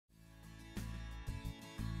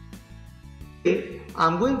Today,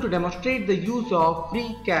 I'm going to demonstrate the use of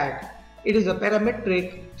FreeCAD. It is a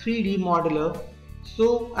parametric 3D modeler,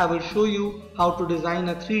 so I will show you how to design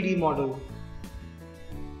a 3D model.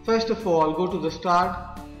 First of all, go to the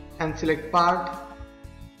Start and select Part.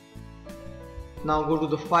 Now go to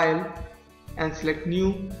the File and select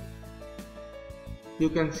New. You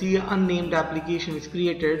can see an unnamed application is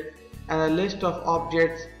created and a list of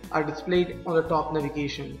objects are displayed on the top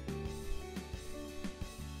navigation.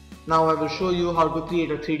 Now I will show you how to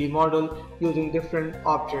create a 3D model using different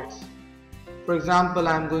objects. For example,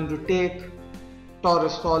 I am going to take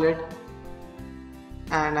torus solid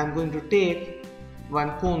and I am going to take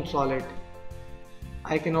one cone solid.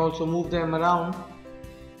 I can also move them around.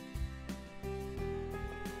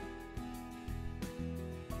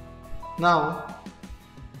 Now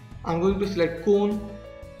I am going to select cone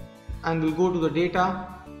and will go to the data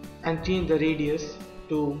and change the radius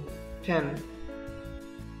to 10.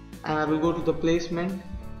 And I will go to the placement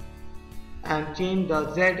and change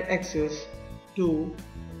the Z axis to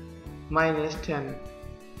 -10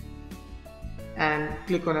 and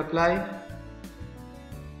click on apply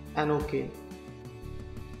and OK.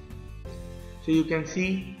 So you can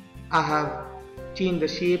see I have changed the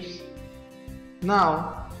shapes.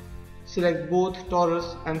 Now select both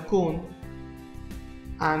torus and cone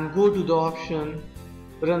and go to the option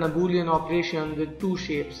run a boolean operation with two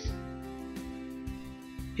shapes.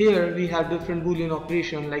 Here we have different boolean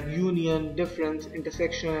operations like union, difference,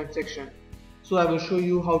 intersection and section. So I will show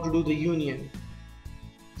you how to do the union.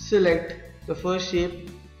 Select the first shape,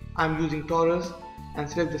 I am using torus, and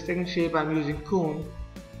select the second shape, I am using cone,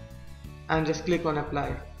 and just click on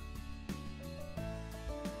apply.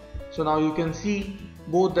 So now you can see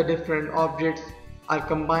both the different objects are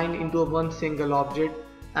combined into one single object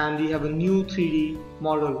and we have a new 3D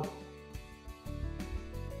model.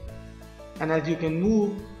 And as you can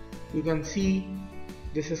move, you can see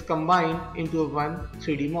this is combined into one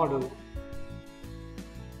 3D model.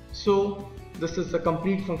 So this is the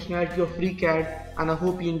complete functionality of FreeCAD and I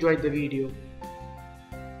hope you enjoyed the video.